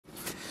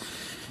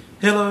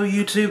Hello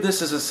YouTube, this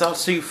is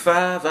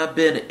Asasu5. I've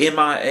been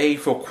MIA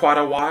for quite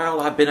a while.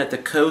 I've been at the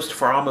coast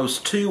for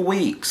almost 2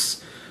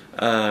 weeks.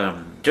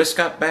 Just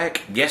got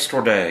back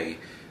yesterday.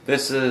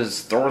 This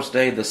is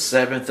Thursday the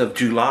 7th of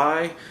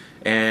July,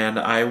 and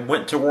I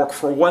went to work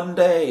for 1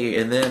 day,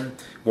 and then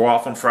we're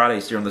off on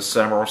Fridays during the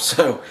summer,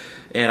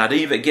 and I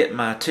didn't even get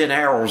my 10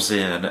 hours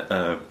in.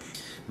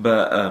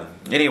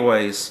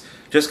 Anyways,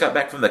 just got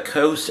back from the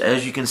coast.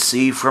 As you can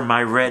see from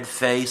my red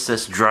face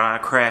that's dry,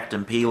 cracked,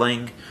 and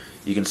peeling.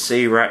 You can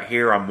see right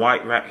here, I'm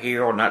white right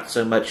here, not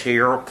so much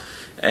here.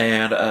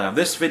 And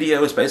this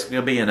video is basically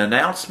going to be an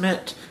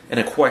announcement and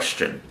a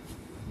question.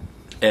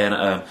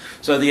 And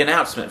so the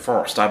announcement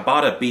first, I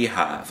bought a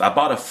beehive. I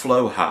bought a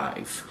flow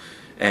hive.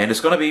 And it's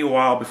going to be a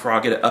while before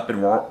I get it up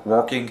and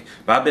working.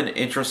 But I've been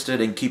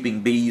interested in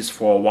keeping bees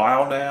for a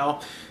while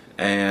now.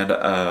 And,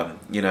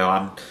 you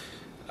know,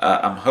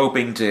 I'm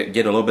hoping to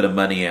get a little bit of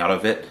money out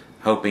of it.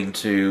 Hoping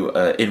to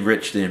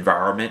enrich the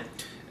environment.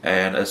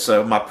 And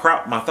so my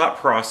thought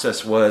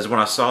process was,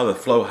 when I saw the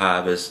flow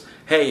hive, is,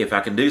 hey, if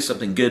I can do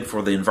something good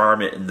for the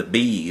environment and the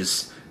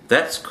bees,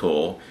 that's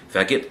cool. If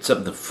I get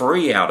something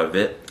free out of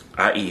it,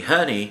 i.e.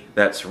 honey,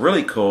 that's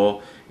really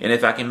cool. And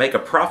if I can make a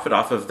profit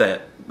off of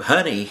that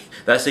honey,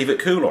 that's even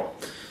cooler.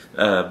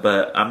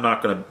 But I'm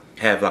not going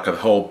to have like a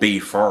whole bee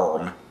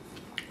farm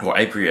or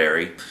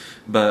apiary.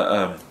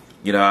 But,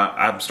 you know,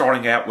 I'm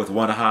starting out with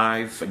one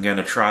hive. I'm going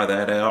to try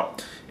that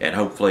out, and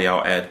hopefully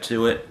I'll add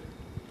to it.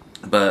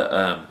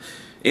 But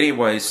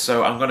anyways,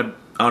 so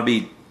I'll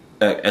be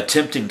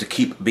attempting to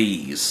keep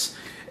bees,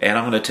 and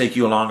I'm going to take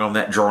you along on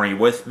that journey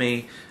with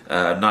me.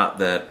 Not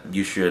that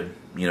you should,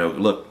 you know,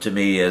 look to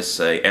me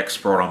as an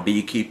expert on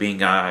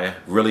beekeeping. I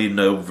really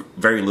know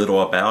very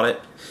little about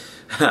it.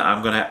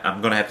 I'm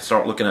gonna have to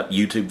start looking up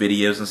YouTube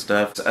videos and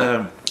stuff.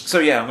 So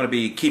yeah, I'm gonna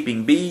be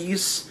keeping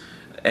bees,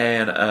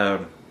 and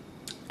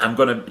I'm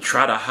gonna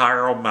try to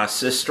hire my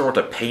sister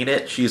to paint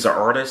it. She's an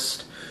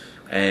artist.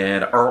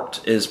 And art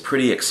is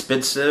pretty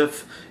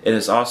expensive. It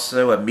is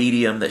also a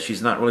medium that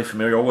she's not really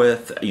familiar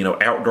with. You know,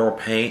 outdoor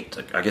paint,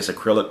 I guess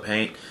acrylic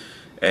paint.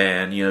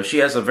 And, you know, she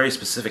has a very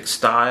specific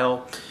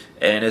style.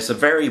 And it's a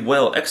very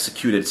well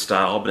executed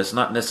style, but it's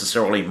not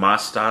necessarily my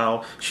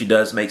style. She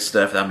does make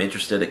stuff that I'm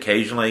interested in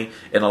occasionally.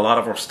 And a lot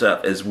of her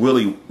stuff is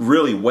really,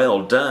 really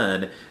well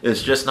done.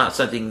 It's just not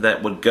something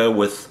that would go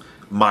with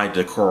my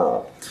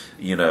decor.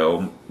 You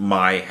know,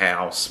 my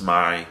house,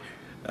 my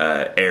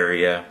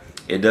area.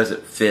 It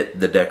doesn't fit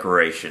the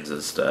decorations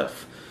and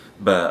stuff.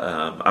 But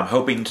I'm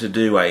hoping to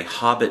do a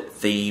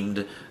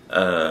Hobbit-themed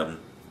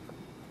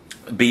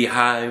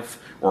beehive,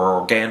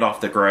 or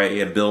Gandalf the Grey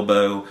and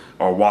Bilbo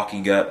are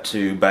walking up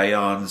to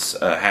Bayon's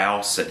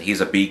house, and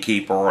he's a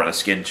beekeeper and a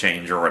skin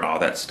changer and all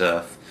that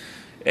stuff.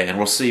 And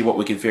we'll see what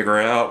we can figure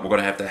out. We're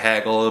going to have to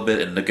haggle a little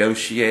bit and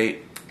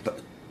negotiate.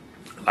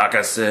 Like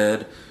I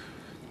said,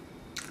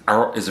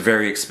 art is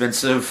very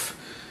expensive,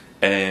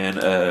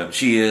 and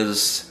she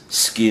is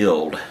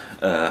skilled.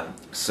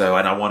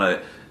 And I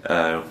want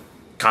to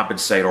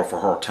compensate her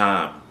for her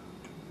time.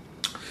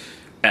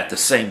 At the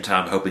same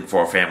time, hoping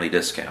for a family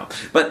discount.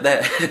 But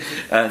that,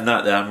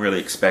 not that I'm really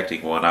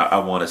expecting one. I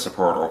want to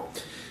support her.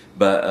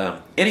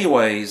 But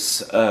anyways,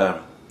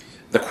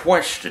 the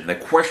question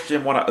that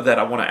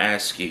I want to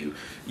ask you.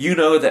 You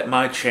know that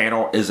my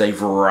channel is a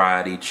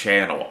variety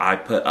channel. I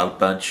put a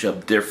bunch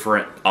of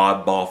different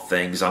oddball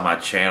things on my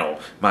channel.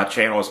 My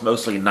channel is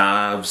mostly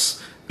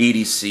knives,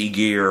 EDC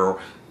gear,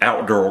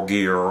 outdoor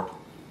gear.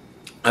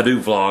 I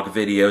do vlog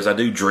videos. I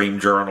do dream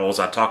journals.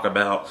 I talk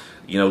about,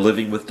 you know,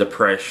 living with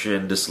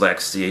depression,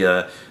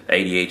 dyslexia,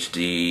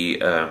 ADHD,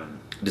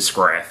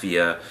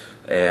 dysgraphia,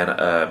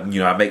 and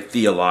you know, I make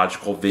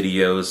theological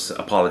videos,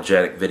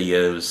 apologetic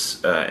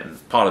videos. And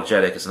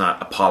apologetic is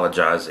not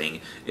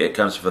apologizing. It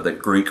comes from the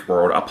Greek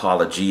word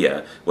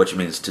apologia, which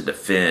means to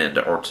defend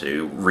or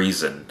to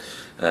reason.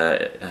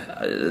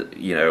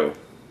 You know,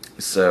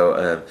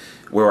 so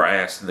we're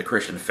asked in the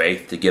Christian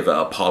faith to give an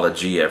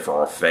apologia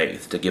for our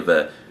faith, to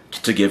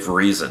give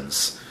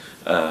reasons.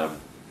 And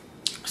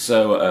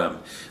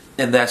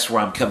that's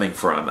where I'm coming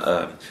from.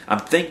 I'm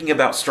thinking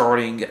about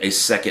starting a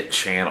second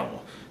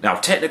channel. Now,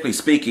 technically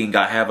speaking,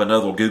 I have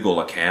another Google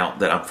account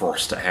that I'm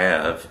forced to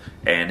have,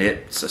 and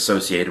it's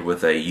associated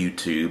with a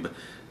YouTube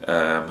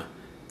that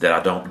I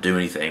don't do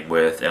anything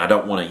with, and I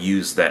don't want to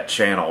use that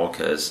channel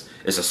because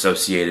it's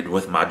associated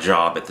with my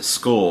job at the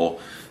school.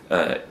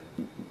 The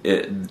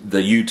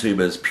YouTube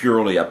is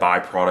purely a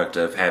byproduct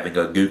of having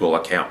a Google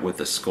account with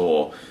the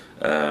school.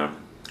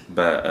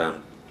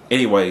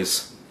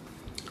 Anyways,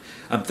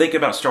 I'm thinking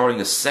about starting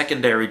a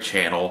secondary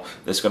channel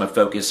that's going to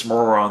focus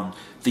more on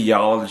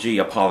theology,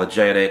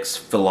 apologetics,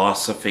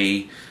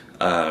 philosophy,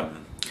 and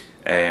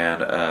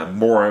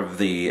more of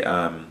the,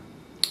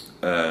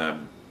 I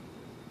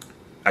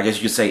guess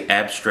you could say,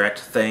 abstract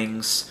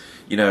things.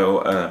 You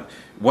know,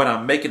 when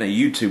I'm making a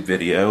YouTube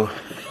video,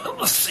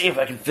 let's see if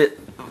I can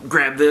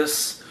grab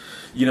this.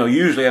 You know,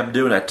 usually I'm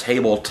doing a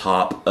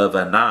tabletop of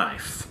a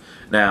knife.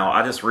 Now,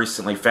 I just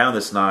recently found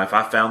this knife.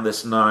 I found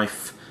this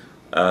knife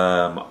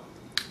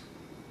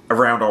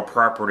around our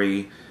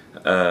property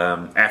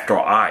after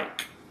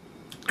Ike.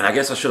 And I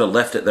guess I should have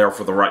left it there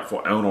for the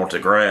rightful owner to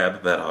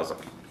grab, but I was like,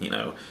 you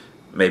know,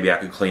 maybe I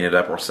could clean it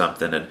up or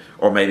something,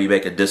 or maybe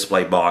make a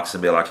display box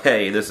and be like,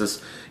 hey, this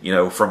is, you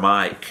know, from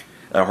Ike,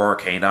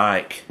 Hurricane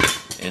Ike,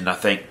 in I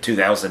think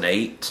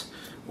 2008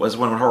 was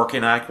when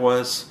Hurricane Ike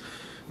was.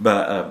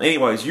 But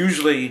anyways,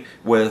 usually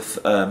with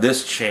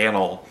this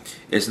channel,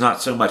 it's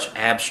not so much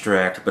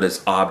abstract, but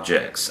it's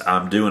objects.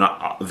 I'm doing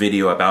a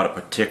video about a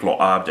particular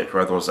object,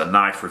 whether it's a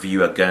knife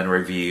review, a gun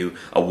review,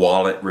 a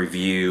wallet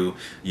review.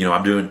 You know,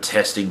 I'm doing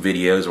testing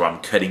videos where I'm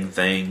cutting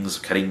things,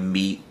 cutting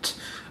meat.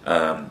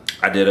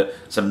 I did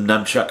some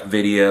nunchuck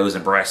videos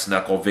and brass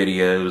knuckle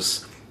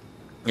videos.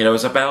 You know,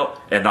 it's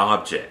about an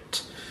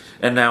object.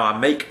 And now I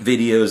make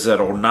videos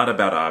that are not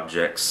about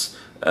objects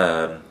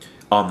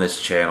on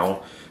this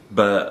channel,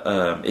 but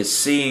it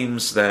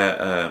seems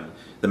that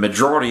the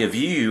majority of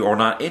you are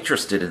not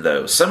interested in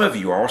those. Some of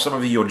you are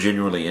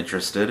genuinely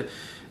interested.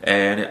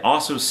 And it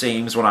also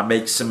seems when I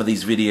make some of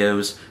these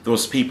videos,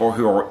 those people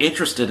who are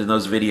interested in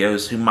those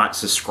videos who might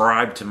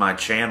subscribe to my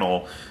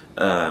channel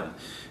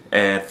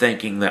and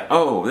thinking that,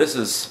 oh, this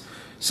is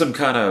some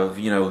kind of,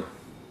 you know,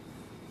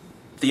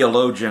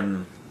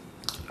 theologian,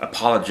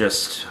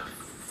 apologist,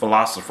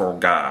 philosopher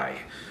guy.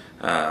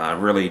 I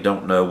really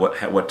don't know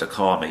what to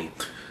call me.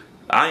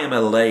 I am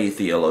a lay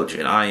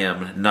theologian. I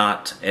am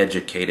not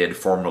educated,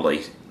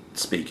 formally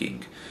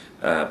speaking,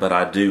 but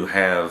I do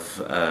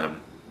have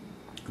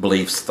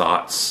beliefs,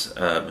 thoughts,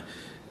 and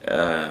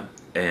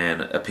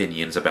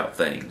opinions about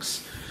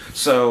things.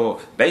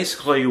 So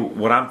basically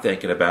what I'm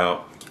thinking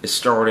about is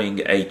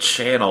starting a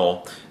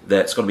channel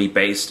that's going to be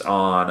based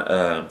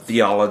on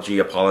theology,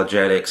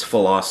 apologetics,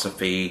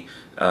 philosophy,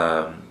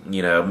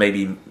 you know,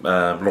 maybe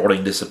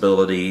learning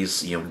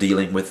disabilities, you know,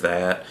 dealing with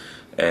that,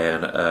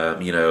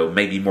 and you know,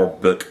 maybe more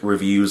book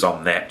reviews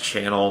on that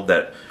channel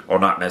that are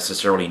not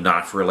necessarily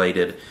knife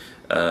related.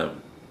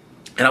 And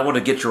I want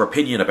to get your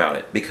opinion about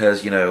it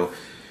because, you know,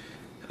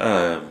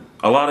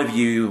 a lot of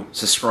you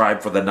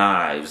subscribe for the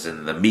knives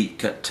and the meat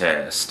cut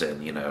test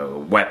and, you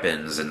know,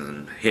 weapons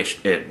and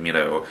you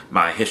know,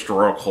 my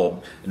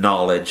historical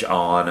knowledge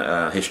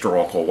on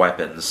historical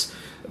weapons,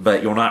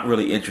 but you're not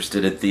really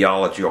interested in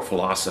theology or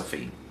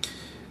philosophy.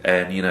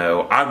 And, you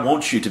know, I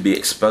want you to be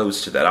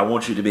exposed to that. I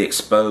want you to be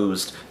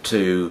exposed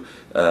to,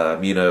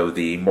 you know,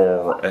 the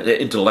more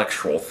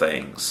intellectual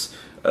things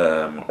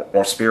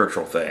or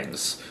spiritual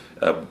things,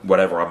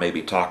 whatever I may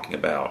be talking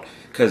about.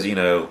 Because, you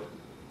know,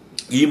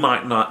 you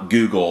might not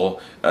Google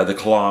the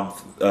Kalam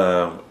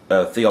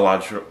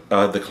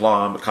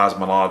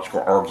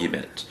cosmological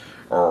argument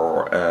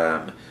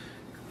or,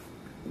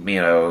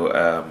 you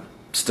know,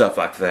 stuff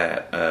like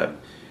that.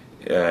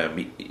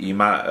 You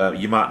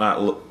might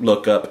not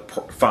look up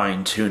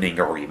fine-tuning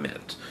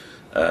argument.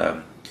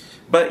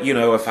 But, you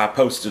know, if I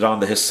posted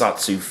on the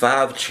Hisatsu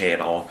 5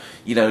 channel,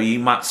 you know, you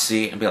might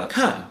see it and be like,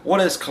 huh,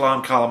 what is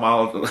Kalam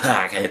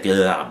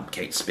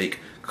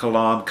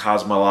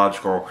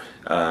cosmological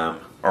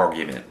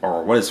argument,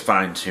 or what is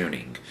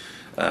fine-tuning?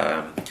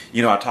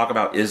 You know, I talk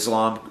about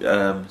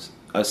Islam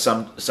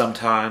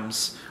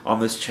sometimes on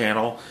this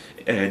channel,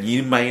 and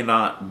you may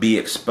not be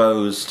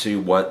exposed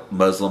to what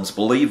Muslims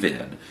believe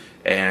in.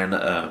 And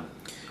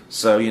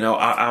so, you know,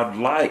 I'd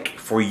like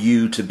for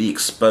you to be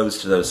exposed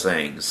to those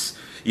things.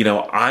 You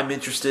know, I'm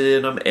interested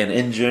in them, and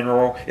in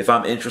general, if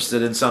I'm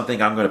interested in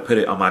something, I'm going to put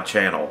it on my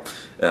channel,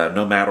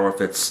 no matter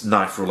if it's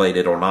knife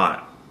related or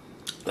not.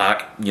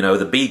 Like, you know,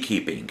 the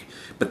beekeeping.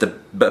 But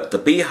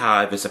the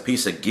beehive is a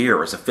piece of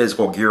gear, it's a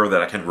physical gear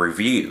that I can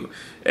review,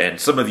 and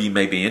some of you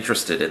may be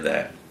interested in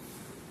that.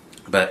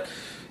 But,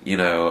 you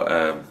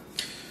know,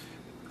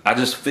 I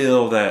just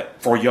feel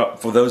that for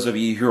those of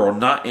you who are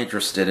not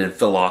interested in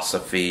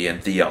philosophy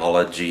and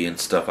theology and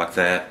stuff like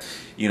that,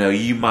 you know,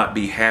 you might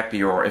be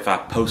happier if I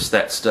post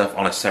that stuff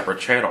on a separate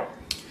channel.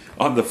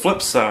 On the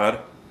flip side,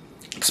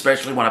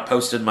 especially when I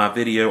posted my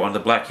video on the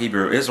Black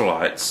Hebrew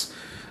Israelites,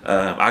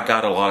 I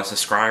got a lot of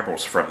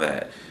subscribers from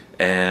that,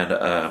 and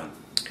a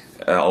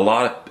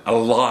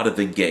lot of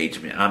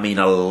engagement. I mean,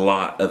 a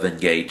lot of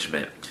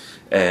engagement,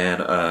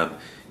 and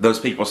those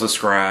people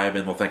subscribe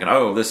and they're thinking,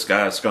 oh, this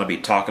guy's going to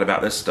be talking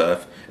about this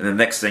stuff, and the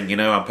next thing you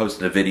know, I'm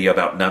posting a video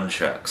about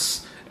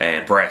nunchucks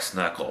and brass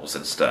knuckles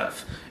and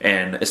stuff.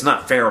 And it's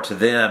not fair to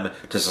them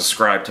to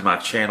subscribe to my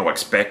channel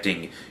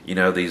expecting, you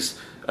know, these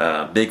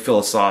big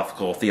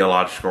philosophical,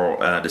 theological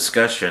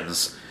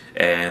discussions,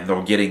 and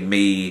they're getting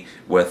me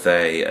with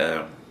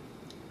a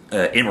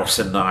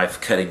Emerson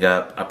knife cutting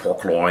up a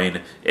pork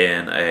loin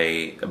in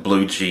a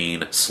blue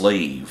jean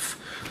sleeve.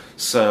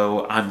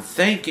 So I'm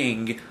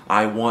thinking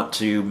I want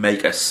to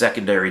make a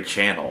secondary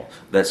channel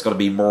that's going to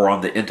be more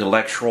on the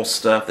intellectual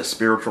stuff, the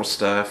spiritual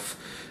stuff,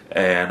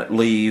 and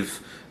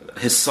leave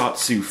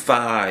Hisatsu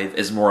 5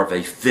 as more of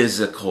a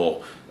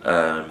physical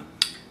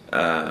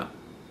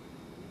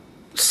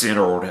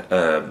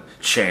centered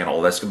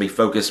channel that's going to be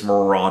focused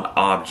more on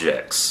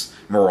objects,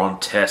 more on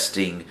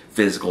testing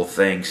physical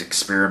things,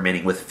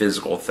 experimenting with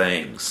physical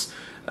things,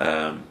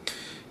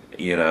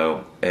 you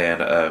know,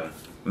 and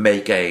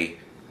make a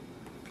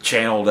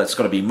channel that's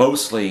going to be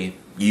mostly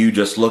you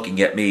just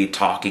looking at me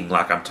talking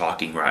like I'm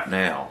talking right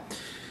now.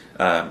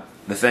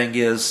 The thing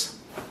is,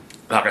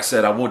 like I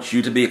said, I want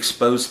you to be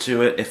exposed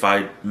to it if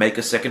I make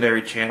a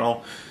secondary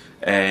channel,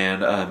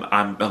 and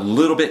I'm a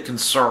little bit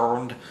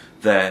concerned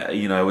that,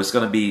 you know, it's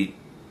going to be,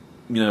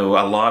 you know,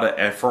 a lot of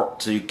effort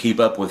to keep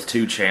up with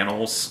 2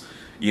 channels.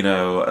 You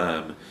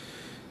know,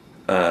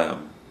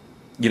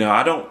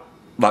 I don't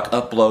like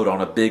upload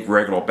on a big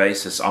regular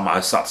basis on my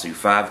Satsu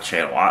 5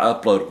 channel. I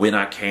upload when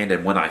I can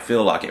and when I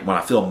feel like it, when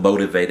I feel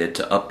motivated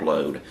to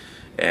upload.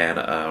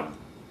 And,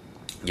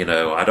 you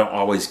know, I don't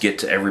always get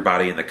to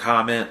everybody in the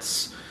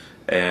comments.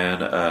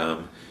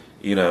 And,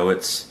 you know,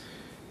 it's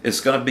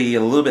going to be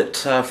a little bit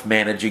tough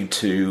managing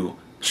 2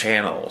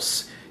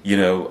 channels. You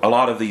know, a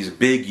lot of these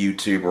big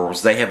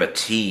YouTubers, they have a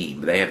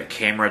team. They have a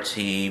camera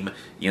team.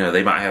 You know,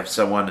 they might have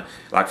someone,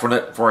 like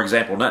for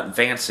example, Nothing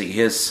Fancy,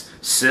 his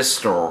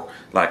sister,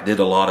 like, did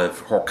a lot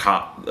of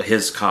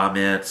his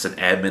comments and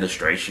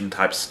administration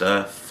type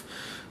stuff.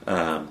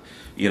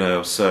 You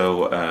know,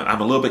 so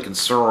I'm a little bit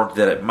concerned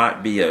that I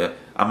might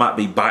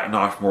be biting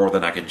off more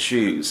than I can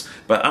chew.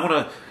 But I'm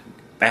going to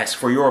ask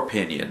for your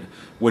opinion.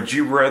 Would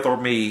you rather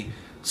me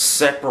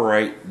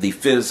separate the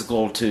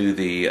physical to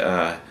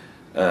the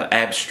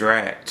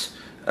abstract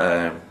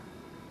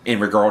in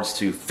regards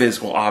to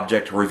physical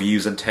object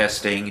reviews and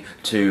testing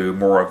to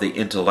more of the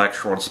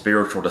intellectual and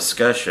spiritual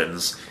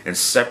discussions, and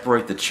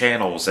separate the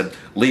channels and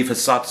leave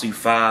Hisatsu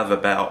 5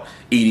 about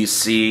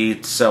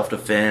EDC,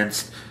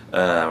 self-defense,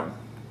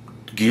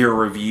 gear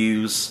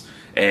reviews,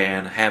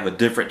 and have a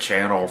different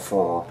channel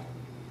for,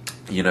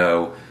 you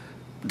know,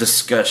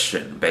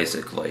 discussion,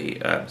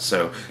 basically.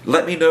 So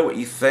let me know what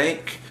you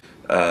think.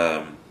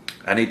 I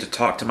need to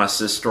talk to my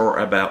sister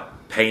about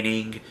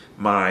painting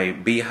my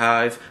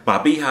beehive.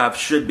 My beehive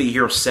should be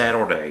here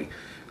Saturday,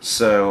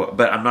 so,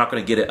 but I'm not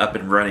going to get it up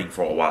and running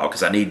for a while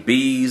because I need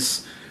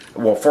bees.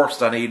 Well,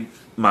 first I need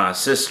my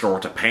sister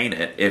to paint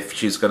it if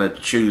she's going to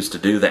choose to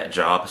do that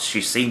job.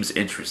 She seems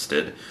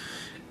interested,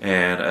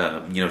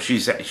 and you know, she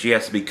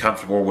has to be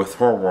comfortable with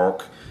her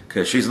work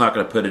because she's not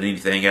going to put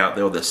anything out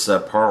there that's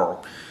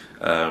subpar.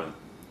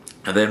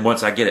 And then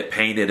once I get it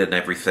painted and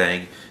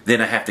everything, then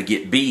I have to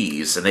get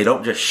bees. And they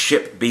don't just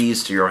ship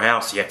bees to your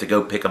house. You have to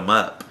go pick them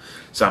up.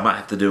 So I might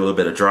have to do a little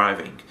bit of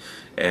driving.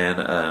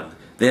 And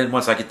then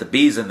once I get the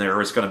bees in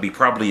there, it's going to be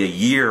probably a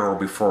year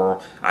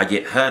before I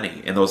get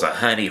honey. And there's a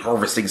honey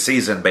harvesting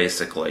season,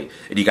 basically.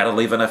 And you got to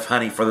leave enough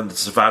honey for them to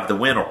survive the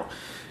winter.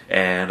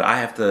 And I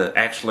have to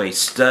actually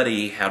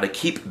study how to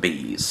keep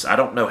bees. I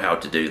don't know how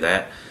to do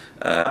that.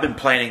 I've been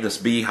planning this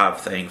beehive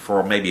thing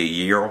for maybe a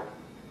year.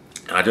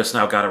 I just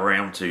now got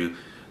around to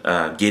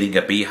getting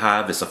a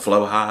beehive. It's a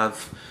flow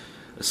hive,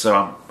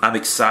 so I'm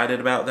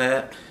excited about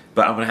that.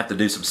 But I'm going to have to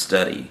do some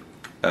study,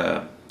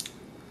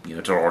 you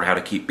know, to learn how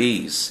to keep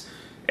bees.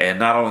 And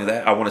not only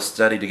that, I want to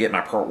study to get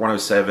my Part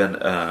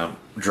 107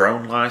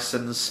 drone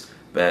license,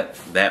 but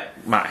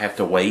that might have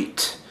to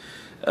wait.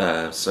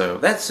 So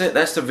that's it.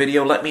 That's the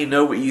video. Let me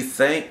know what you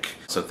think.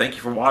 So thank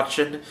you for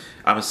watching.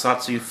 I'm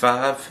Hisatsu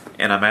 5,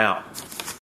 and I'm out.